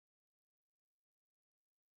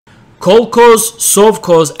Kolkhoz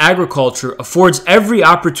Sovkhoz agriculture affords every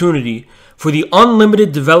opportunity for the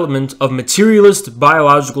unlimited development of materialist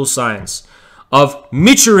biological science, of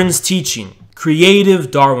Michurin's teaching, creative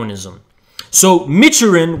Darwinism. So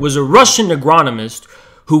Michurin was a Russian agronomist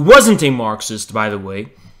who wasn't a Marxist, by the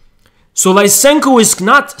way. So Lysenko is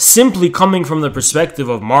not simply coming from the perspective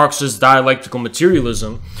of Marxist dialectical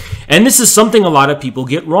materialism, and this is something a lot of people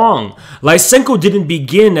get wrong. Lysenko didn't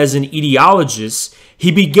begin as an ideologist,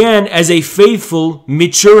 he began as a faithful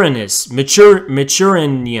Michurinist,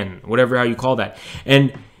 Michurinian, whatever how you call that.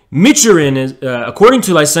 And Michurin, is, according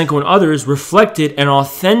to Lysenko and others, reflected an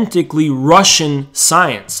authentically Russian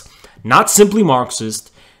science, not simply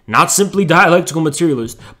Marxist, not simply dialectical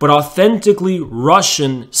materialist, but authentically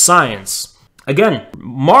Russian science. Again,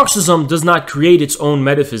 Marxism does not create its own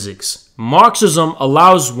metaphysics. Marxism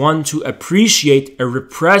allows one to appreciate a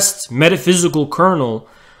repressed metaphysical kernel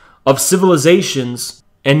of civilizations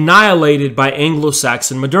annihilated by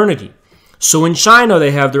Anglo-Saxon modernity. So in China,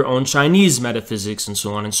 they have their own Chinese metaphysics and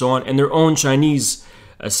so on, and their own Chinese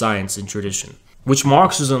science and tradition, which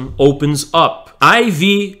Marxism opens up.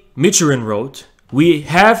 I.V. Michurin wrote, "We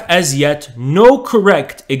have as yet no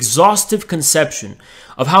correct, exhaustive conception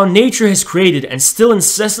of how nature has created and still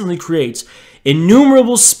incessantly creates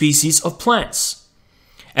innumerable species of plants.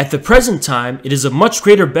 At the present time, it is of much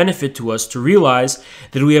greater benefit to us to realize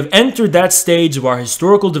that we have entered that stage of our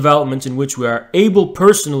historical development in which we are able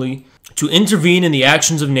personally to intervene in the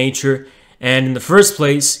actions of nature and, in the first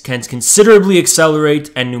place, can considerably accelerate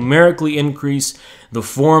and numerically increase the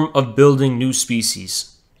form of building new species.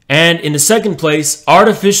 And in the second place,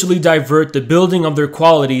 artificially divert the building of their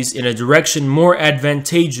qualities in a direction more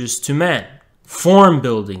advantageous to man." Form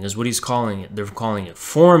building is what he's calling it. They're calling it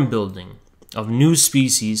form building of new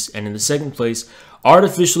species. And in the second place,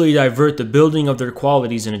 artificially divert the building of their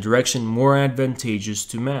qualities in a direction more advantageous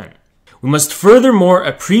to man. We must furthermore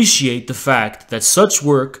appreciate the fact that such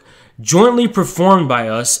work, jointly performed by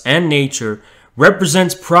us and nature,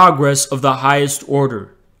 represents progress of the highest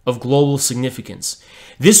order, of global significance.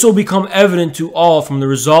 This will become evident to all from the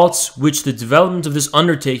results which the development of this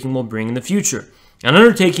undertaking will bring in the future. An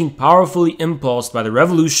undertaking powerfully impulsed by the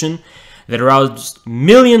revolution that aroused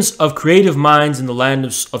millions of creative minds in the land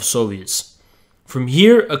of Soviets. From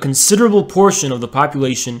here, a considerable portion of the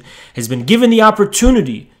population has been given the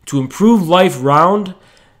opportunity to improve life round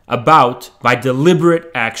about by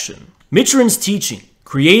deliberate action. Michurin's teaching,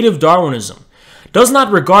 creative Darwinism, does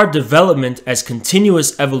not regard development as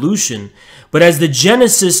continuous evolution, but as the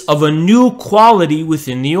genesis of a new quality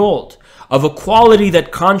within the old, of a quality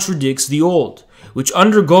that contradicts the old, which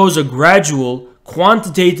undergoes a gradual,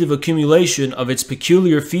 quantitative accumulation of its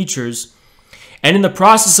peculiar features, and in the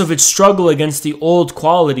process of its struggle against the old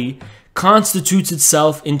quality, constitutes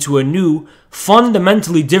itself into a new,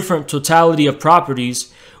 fundamentally different totality of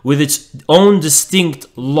properties with its own distinct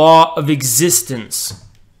law of existence.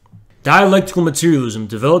 Dialectical materialism,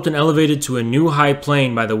 developed and elevated to a new high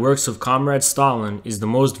plane by the works of Comrade Stalin, is the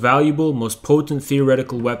most valuable, most potent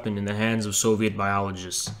theoretical weapon in the hands of Soviet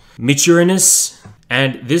biologists, Michurinists,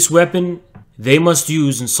 and this weapon they must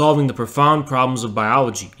use in solving the profound problems of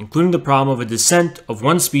biology, including the problem of a descent of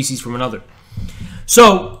one species from another.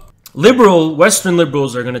 So, Western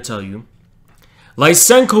liberals are going to tell you,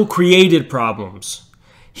 Lysenko created problems.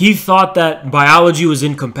 He thought that biology was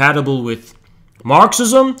incompatible with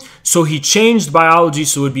Marxism, so he changed biology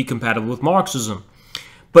so it would be compatible with Marxism.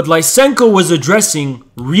 But Lysenko was addressing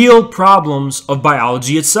real problems of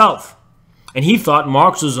biology itself, and he thought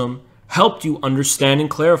Marxism helped you understand and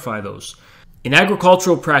clarify those. In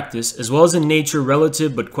agricultural practice, as well as in nature,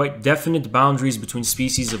 relative but quite definite boundaries between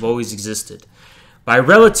species have always existed. By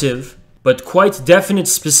relative but quite definite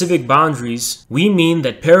specific boundaries, we mean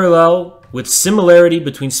that parallel with similarity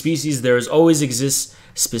between species there always exists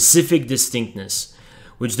specific distinctness,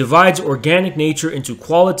 which divides organic nature into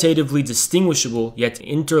qualitatively distinguishable yet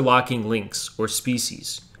interlocking links, or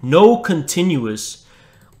species. No continuous,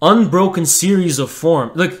 unbroken series of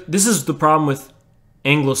form. Look, this is the problem with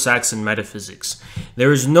Anglo-Saxon metaphysics.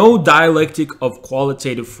 There is no dialectic of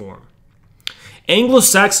qualitative form.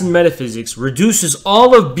 Anglo-Saxon metaphysics reduces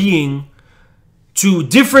all of being to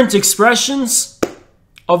different expressions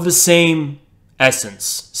of the same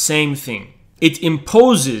essence, same thing. It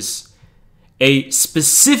imposes a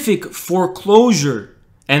specific foreclosure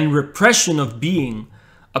and repression of being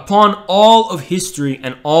upon all of history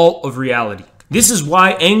and all of reality. This is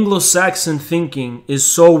why Anglo-Saxon thinking is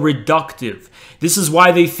so reductive. This is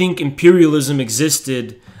why they think imperialism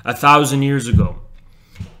existed 1,000 years ago.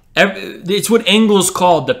 It's what Engels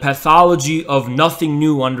called the pathology of nothing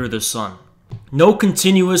new under the sun. No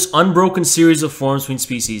continuous, unbroken series of forms between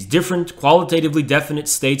species. Different, qualitatively definite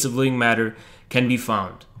states of living matter can be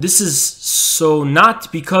found. This is so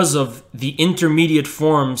not because of the intermediate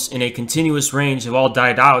forms in a continuous range have all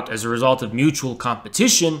died out as a result of mutual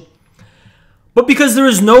competition, but because there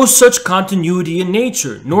is no such continuity in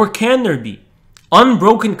nature, nor can there be.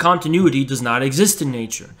 Unbroken continuity does not exist in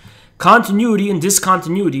nature. Continuity and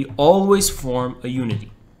discontinuity always form a unity.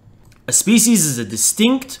 A species is a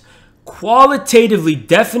distinct, qualitatively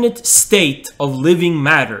definite state of living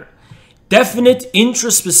matter. Definite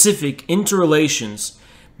intraspecific interrelations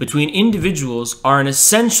between individuals are an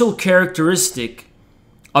essential characteristic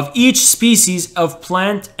of each species of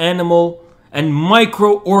plant, animal, and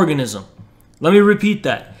microorganism. Let me repeat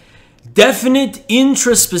that. Definite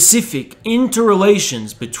intraspecific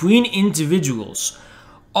interrelations between individuals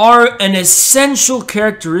are an essential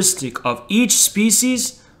characteristic of each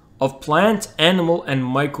species of plant, animal, and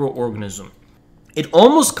microorganism. It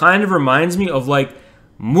almost kind of reminds me of like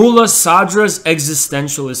Mullah Sadra's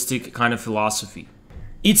existentialistic kind of philosophy.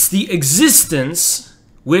 It's the existence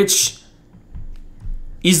which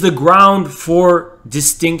is the ground for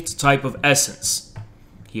distinct type of essence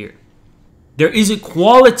here. There is a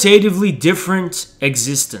qualitatively different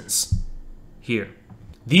existence here.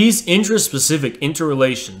 These intraspecific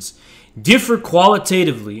interrelations differ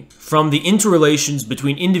qualitatively from the interrelations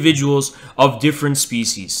between individuals of different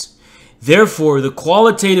species. Therefore, the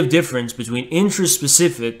qualitative difference between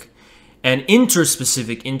intraspecific and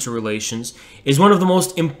interspecific interrelations is one of the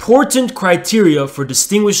most important criteria for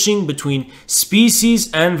distinguishing between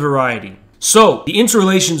species and variety. So, the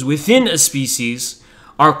interrelations within a species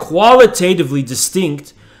are qualitatively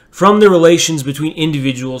distinct from the relations between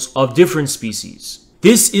individuals of different species.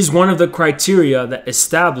 This is one of the criteria that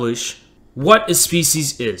establish what a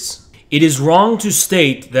species is. It is wrong to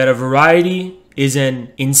state that a variety is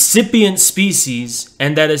an incipient species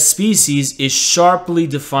and that a species is sharply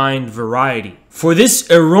defined variety. For this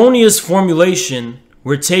erroneous formulation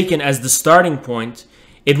were taken as the starting point,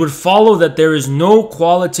 it would follow that there is no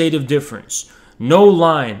qualitative difference, no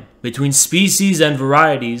line between species and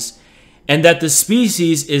varieties, and that the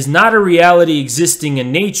species is not a reality existing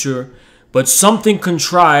in nature, but something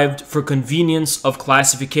contrived for convenience of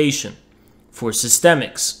classification, for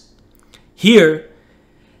systemics. Here,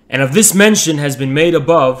 and of this mention has been made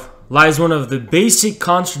above, lies one of the basic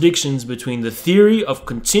contradictions between the theory of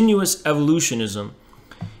continuous evolutionism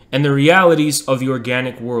and the realities of the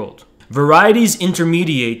organic world. Varieties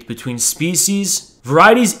intermediate between species do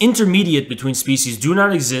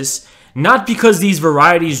not exist, not because these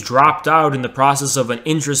varieties dropped out in the process of an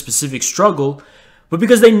intraspecific struggle, but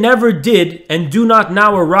because they never did and do not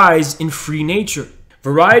now arise in free nature.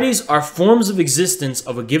 Varieties are forms of existence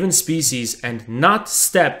of a given species and not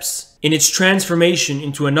steps in its transformation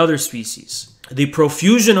into another species. The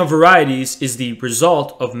profusion of varieties is the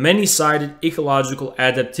result of many-sided ecological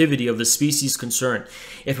adaptivity of the species concerned.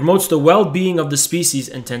 It promotes the well-being of the species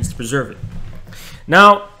and tends to preserve it.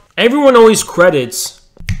 Now, everyone always credits,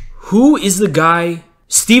 who is the guy?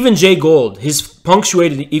 Stephen Jay Gould, his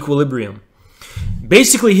punctuated equilibrium.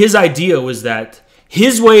 Basically, his idea was that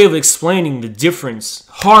his way of explaining the difference,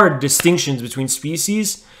 hard distinctions between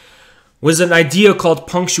species, was an idea called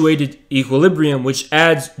punctuated equilibrium, which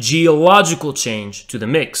adds geological change to the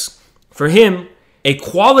mix. For him, a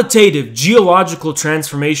qualitative geological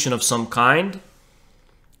transformation of some kind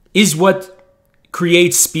is what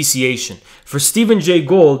creates speciation. For Stephen Jay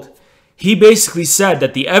Gould, he basically said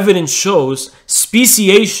that the evidence shows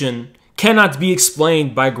speciation cannot be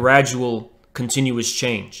explained by gradual continuous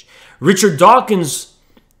change. Richard Dawkins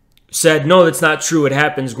said, no, that's not true. It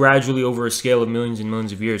happens gradually over a scale of millions and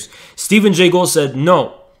millions of years. Stephen Jay Gould said,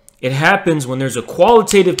 no, it happens when there's a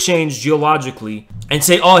qualitative change geologically, and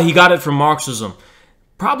say, oh, he got it from Marxism.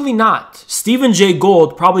 Probably not. Stephen Jay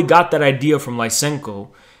Gould probably got that idea from Lysenko.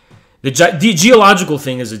 The geological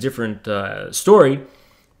thing is a different story,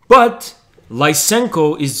 but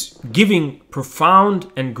Lysenko is giving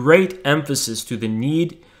profound and great emphasis to the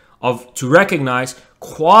need to recognize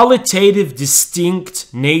qualitative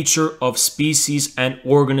distinct nature of species and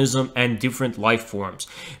organism and different life forms.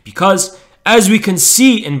 Because as we can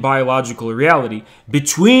see in biological reality,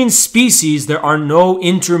 between species there are no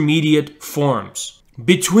intermediate forms.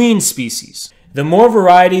 Between species. The more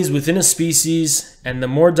varieties within a species and the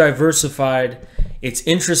more diversified its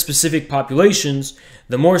intraspecific populations,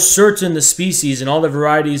 the more certain the species and all the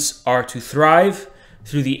varieties are to thrive,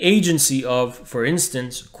 through the agency of, for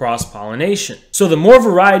instance, cross-pollination. So the more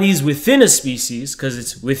varieties within a species, because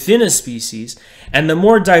it's within a species, and the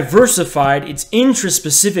more diversified its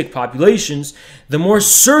intraspecific populations, the more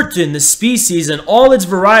certain the species and all its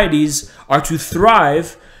varieties are to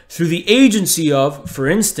thrive through the agency of, for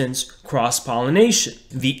instance, cross-pollination.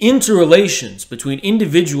 The interrelations between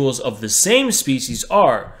individuals of the same species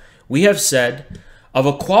are, we have said, of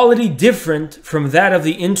a quality different from that of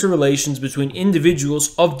the interrelations between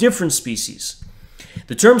individuals of different species.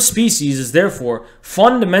 The term species is therefore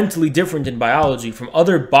fundamentally different in biology from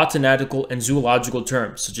other botanical and zoological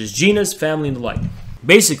terms, such as genus, family, and the like.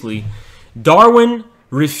 Basically, Darwin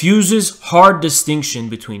refuses hard distinction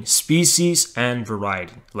between species and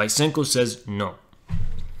variety. Lysenko says no.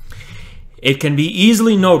 It can be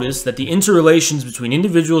easily noticed that the interrelations between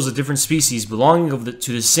individuals of different species belonging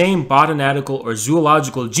to the same botanical or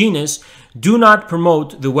zoological genus do not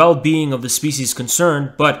promote the well-being of the species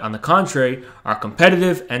concerned, but, on the contrary, are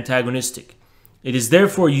competitive, antagonistic. It is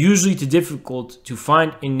therefore usually too difficult to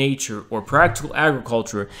find in nature or practical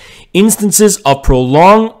agriculture instances of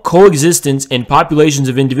prolonged coexistence in populations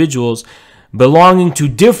of individuals belonging to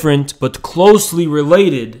different but closely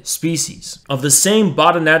related species. Of the same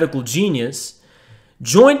botanical genus,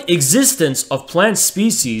 joint existence of plant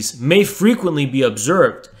species may frequently be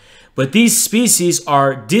observed, but these species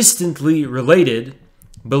are distantly related,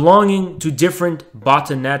 belonging to different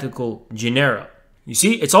botanical genera. You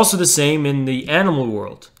see, it's also the same in the animal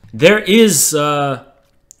world. There is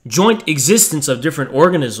joint existence of different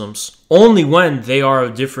organisms only when they are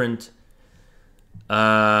of different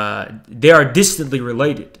they are distantly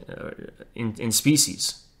related in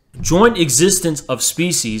species. Joint existence of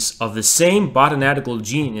species of the same botanical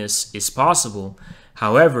genus is possible,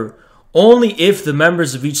 however, only if the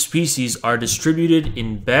members of each species are distributed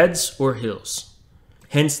in beds or hills.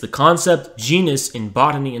 Hence, the concept genus in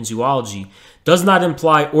botany and zoology does not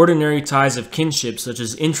imply ordinary ties of kinship such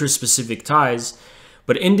as intraspecific ties,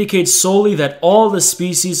 but indicates solely that all the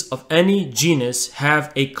species of any genus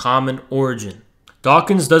have a common origin.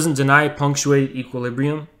 Dawkins doesn't deny punctuated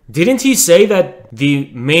equilibrium. Didn't he say that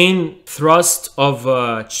the main thrust of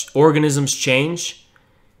organisms change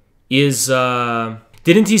is...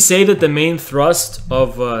 didn't he say that the main thrust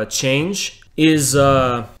of change is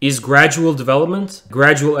gradual development,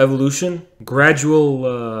 gradual evolution,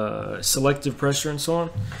 gradual selective pressure, and so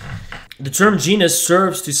on? The term genus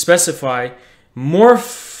serves to specify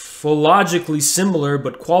morphologically similar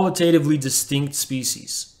but qualitatively distinct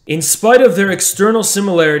species. In spite of their external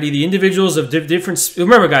similarity, the individuals of different...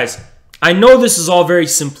 Remember, guys, I know this is all very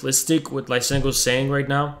simplistic, what Lysenko's saying right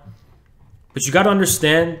now, but you got to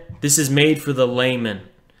understand, this is made for the layman.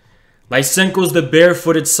 Lysenko's the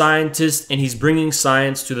barefooted scientist, and he's bringing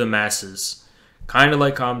science to the masses, kind of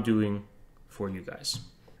like I'm doing for you guys.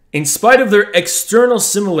 In spite of their external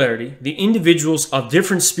similarity, the individuals of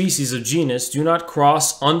different species of genus do not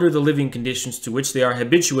cross under the living conditions to which they are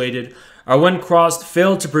habituated, or when crossed,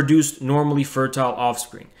 fail to produce normally fertile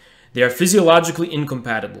offspring. They are physiologically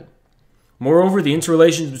incompatible. Moreover, the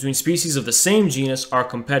interrelations between species of the same genus are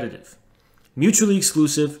competitive, mutually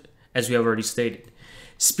exclusive, as we have already stated.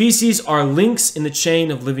 Species are links in the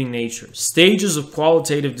chain of living nature, stages of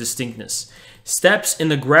qualitative distinctness, steps in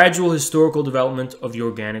the gradual historical development of the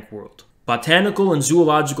organic world. Botanical and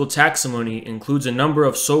zoological taxonomy includes a number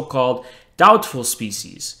of so-called doubtful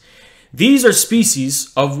species. These are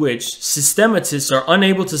species of which systematists are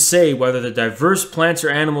unable to say whether the diverse plants or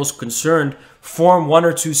animals concerned form one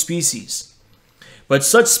or two species. But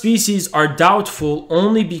such species are doubtful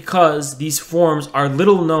only because these forms are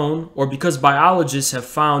little known or because biologists have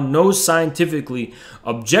found no scientifically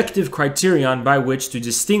objective criterion by which to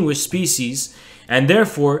distinguish species and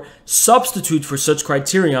therefore substitute for such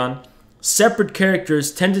criterion separate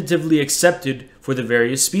characters tentatively accepted for the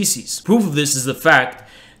various species. Proof of this is the fact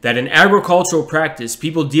that in agricultural practice,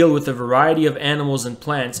 people deal with a variety of animals and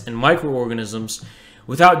plants and microorganisms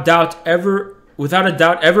without a doubt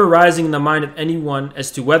ever rising in the mind of anyone as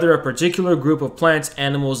to whether a particular group of plants,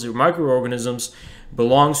 animals, or microorganisms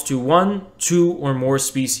belongs to one, two, or more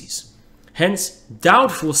species. Hence,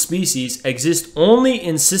 doubtful species exist only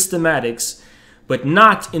in systematics, but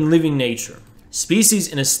not in living nature. Species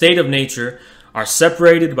in a state of nature are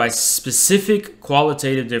separated by specific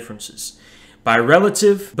qualitative differences, by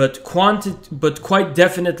relative but quite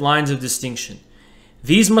definite lines of distinction.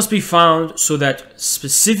 These must be found so that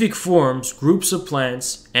specific forms, groups of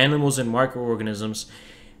plants, animals, and microorganisms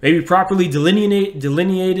may be properly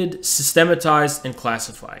delineated, systematized, and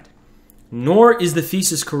classified. Nor is the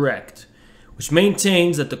thesis correct, which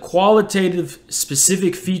maintains that the qualitative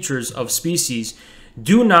specific features of species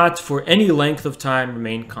do not for any length of time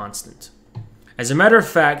remain constant. As a matter of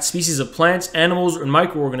fact, species of plants, animals, and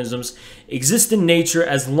microorganisms exist in nature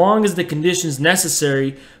as long as the conditions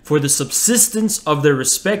necessary for the subsistence of their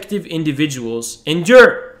respective individuals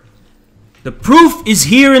endure. The proof is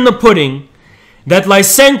here in the pudding that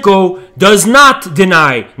Lysenko does not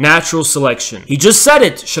deny natural selection. He just said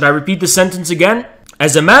it. Should I repeat the sentence again?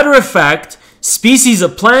 As a matter of fact, species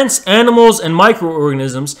of plants, animals, and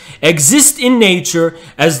microorganisms exist in nature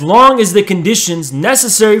as long as the conditions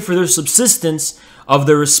necessary for their subsistence of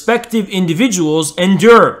their respective individuals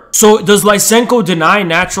endure. So, does Lysenko deny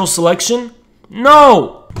natural selection?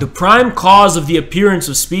 No! The prime cause of the appearance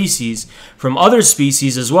of species from other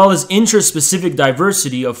species, as well as interspecific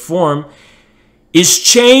diversity of form, is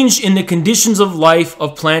change in the conditions of life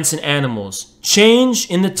of plants and animals. Change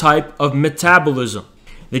in the type of metabolism.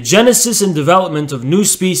 The genesis and development of new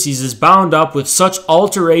species is bound up with such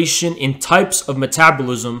alteration in types of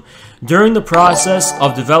metabolism during the process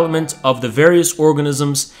of development of the various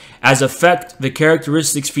organisms as affect the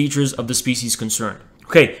characteristics features of the species concerned.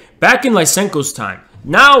 Okay, back in Lysenko's time,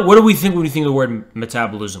 now what do we think when we think of the word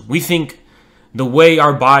metabolism? We think the way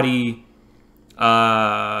our body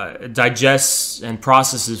digests and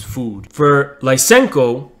processes food. For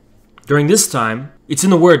Lysenko, during this time, it's in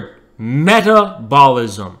the word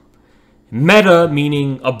metabolism. Meta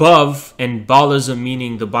meaning above and bolism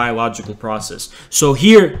meaning the biological process. So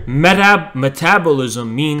here,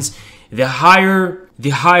 metabolism means the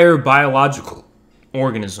higher biological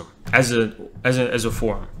organism as a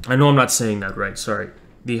form. I know I'm not saying that right, sorry.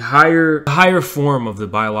 The higher form of the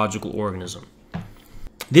biological organism.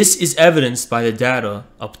 This is evidenced by the data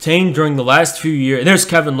obtained during the last few years. There's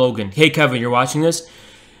Kevin Logan. Hey Kevin, you're watching this?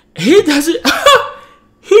 He doesn't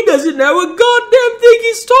know what goddamn thing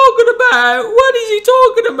he's talking about. What is he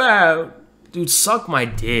talking about? Dude, suck my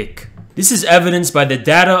dick. This is evidenced by the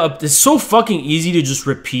data. It's so fucking easy to just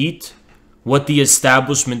repeat what the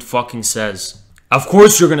establishment fucking says. Of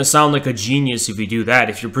course, you're going to sound like a genius if you do that.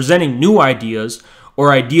 If you're presenting new ideas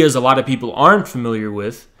or ideas a lot of people aren't familiar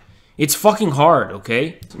with, it's fucking hard,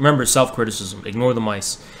 okay? Remember, self-criticism. Ignore the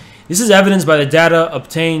mice. This is evidenced by the data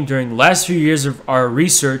obtained during the last few years of our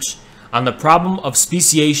research on the problem of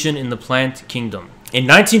speciation in the plant kingdom. In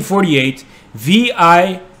 1948,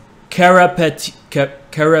 V.I. Karapetian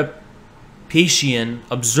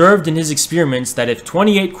observed in his experiments that if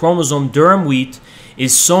 28 chromosome durum wheat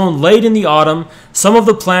is sown late in the autumn, some of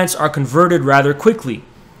the plants are converted rather quickly,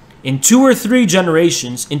 in 2 or 3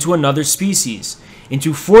 generations, into another species,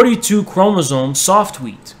 into 42 chromosome soft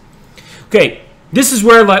wheat. Okay, this is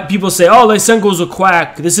where people say, oh, Lysenko's a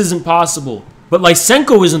quack, this isn't possible. But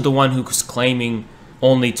Lysenko isn't the one who's claiming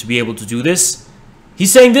only to be able to do this.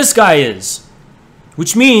 He's saying this guy is.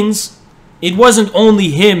 Which means it wasn't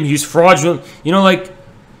only him, he's fraudulent. You know, like,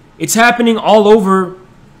 it's happening all over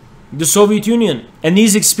the Soviet Union. And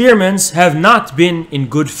these experiments have not been in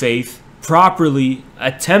good faith, properly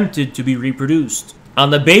attempted to be reproduced.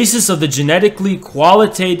 On the basis of the genetic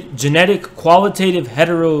qualitative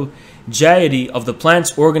heterogeneity of the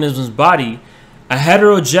plant's organism's body, a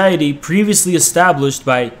heterogeneity previously established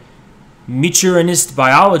by Maturinist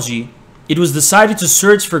biology, it was decided to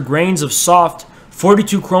search for grains of soft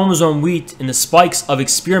 42 chromosome wheat in the spikes of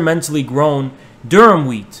experimentally grown durum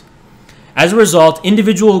wheat. As a result,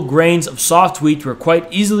 individual grains of soft wheat were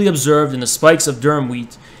quite easily observed in the spikes of durum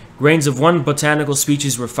wheat. Grains of one botanical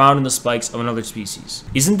species were found in the spikes of another species.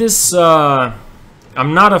 Isn't this, I'm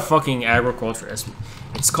not a fucking agriculture expert.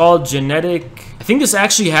 It's called genetic, I think this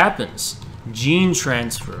actually happens. Gene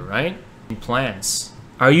transfer, right? In plants.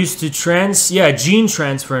 Are used to gene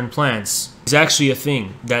transfer in plants is actually a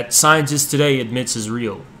thing that scientists today admits is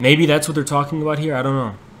real. Maybe that's what they're talking about here, I don't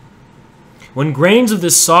know. When grains of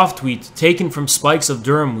this soft wheat taken from spikes of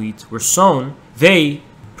durum wheat were sown, they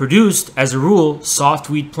produced, as a rule, soft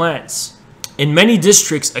wheat plants. In many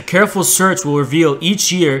districts, a careful search will reveal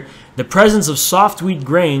each year the presence of soft wheat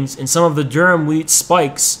grains in some of the durum wheat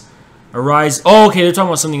spikes arise. Oh, okay, they're talking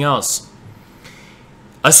about something else.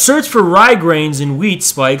 A search for rye grains in wheat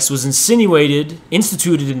spikes was instituted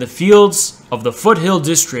in the fields of the foothill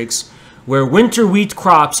districts where winter wheat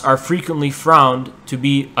crops are frequently found to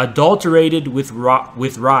be adulterated with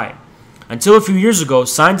rye. Until a few years ago,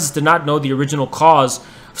 scientists did not know the original cause of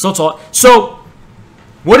So,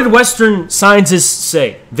 what did Western scientists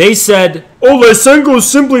say? They said, oh, Lysenko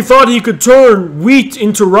simply thought he could turn wheat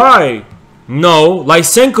into rye. No,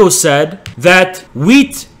 Lysenko said that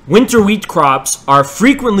winter wheat crops are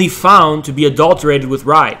frequently found to be adulterated with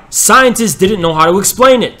rye. Scientists didn't know how to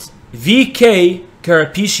explain it. V.K.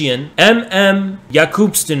 Karapetian, M.M.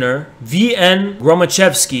 Yakubstiner, V.N.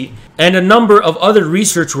 Gromachevsky, and a number of other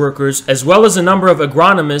research workers, as well as a number of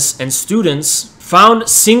agronomists and students, found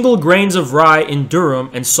single grains of rye in durum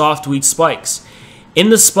and soft wheat spikes, in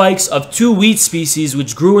the spikes of 2 wheat species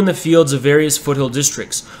which grew in the fields of various foothill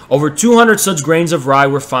districts. Over 200 such grains of rye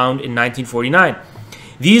were found in 1949.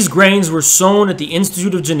 These grains were sown at the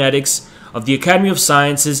Institute of Genetics of the Academy of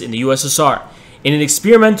Sciences in the USSR, in an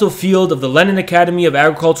experimental field of the Lenin Academy of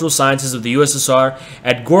Agricultural Sciences of the USSR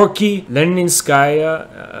at Gorky Lenininskaya,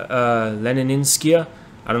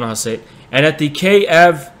 I don't know how to say it, and at the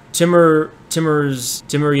K.F.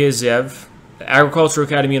 Timuryezev Agricultural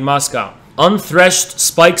Academy in Moscow. Unthreshed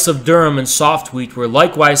spikes of durum and soft wheat were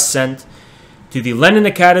likewise sent to the Lenin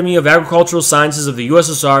Academy of Agricultural Sciences of the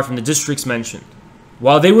USSR from the districts mentioned.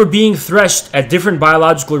 While they were being threshed at different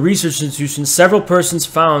biological research institutions, several persons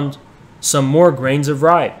found some more grains of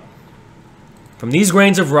rye. From these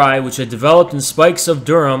grains of rye, which had developed in spikes of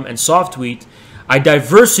durum and soft wheat, a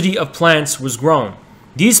diversity of plants was grown.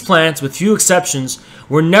 These plants, with few exceptions,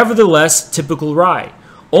 were nevertheless typical rye.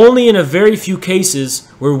 Only in a very few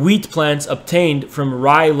cases were wheat plants obtained from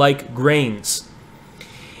rye-like grains.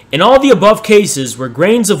 In all the above cases where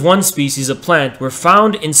grains of one species of plant were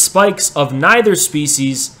found in spikes of neither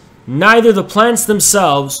species, neither the plants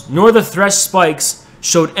themselves nor the threshed spikes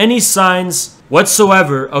showed any signs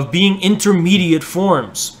whatsoever of being intermediate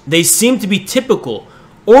forms. They seemed to be typical,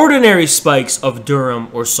 ordinary spikes of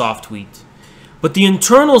durum or soft wheat. But the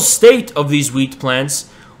internal state of these wheat plants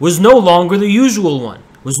was no longer the usual one,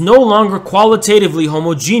 was no longer qualitatively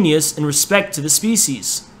homogeneous in respect to the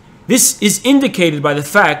species. This is indicated by the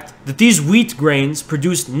fact that these wheat grains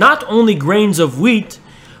produced not only grains of wheat,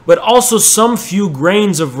 but also some few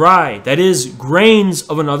grains of rye, that is, grains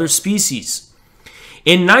of another species.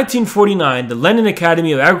 In 1949, the Lenin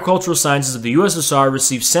Academy of Agricultural Sciences of the USSR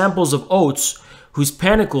received samples of oats whose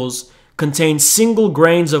panicles contained single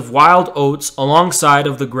grains of wild oats alongside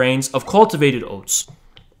of the grains of cultivated oats.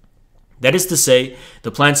 That is to say,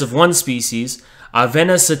 the plants of one species,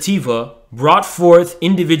 Avena sativa, brought forth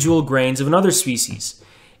individual grains of another species,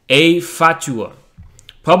 A. fatua.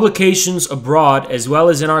 Publications abroad as well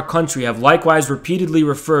as in our country have likewise repeatedly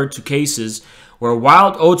referred to cases where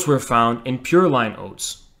wild oats were found in pure line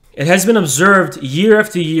oats. It has been observed year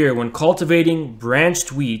after year when cultivating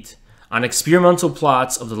branched wheat on experimental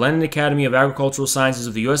plots of the Lenin Academy of Agricultural Sciences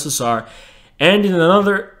of the USSR and in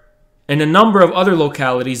a number of other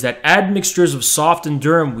localities that admixtures of soft and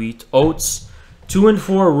durum wheat, oats, 2 and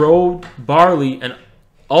 4 row barley, and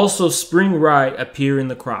also spring rye appear in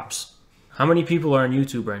the crops. How many people are on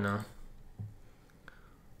YouTube right now?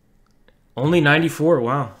 Only 94,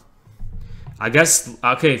 wow. I guess,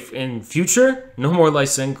 okay, in future, no more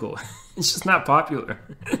LYSENKO. It's just not popular.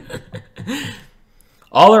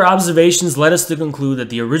 All our observations led us to conclude that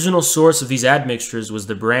the original source of these admixtures was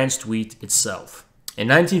the branched wheat itself. In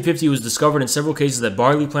 1950, it was discovered in several cases that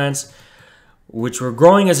barley plants, which were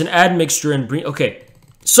growing as an admixture in... Okay,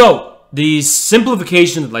 so the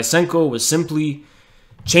simplification of LYSENKO was simply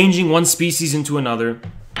changing one species into another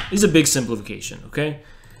is a big simplification, okay?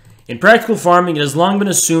 In practical farming, it has long been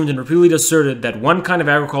assumed and repeatedly asserted that one kind of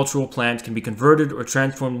agricultural plant can be converted or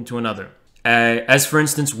transformed into another, as for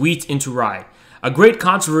instance, wheat into rye. A great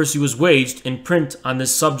controversy was waged in print on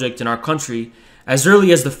this subject in our country as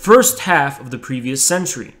early as the first half of the previous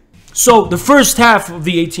century. So, the first half of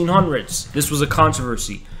the 1800s, this was a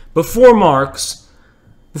controversy. Before Marx,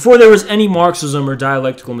 before there was any Marxism or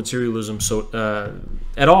dialectical materialism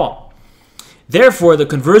at all. Therefore, the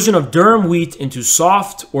conversion of durum wheat into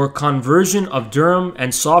soft or conversion of durum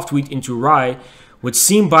and soft wheat into rye would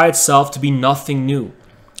seem by itself to be nothing new.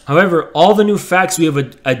 However, all the new facts we have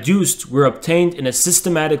adduced were obtained in a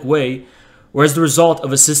systematic way or as the result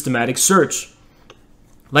of a systematic search.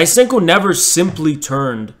 LYSENKO never simply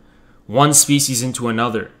turned one species into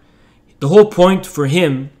another. The whole point for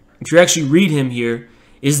him, if you actually read him here,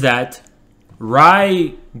 is that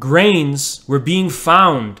rye grains were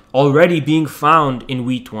already being found in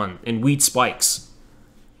wheat spikes.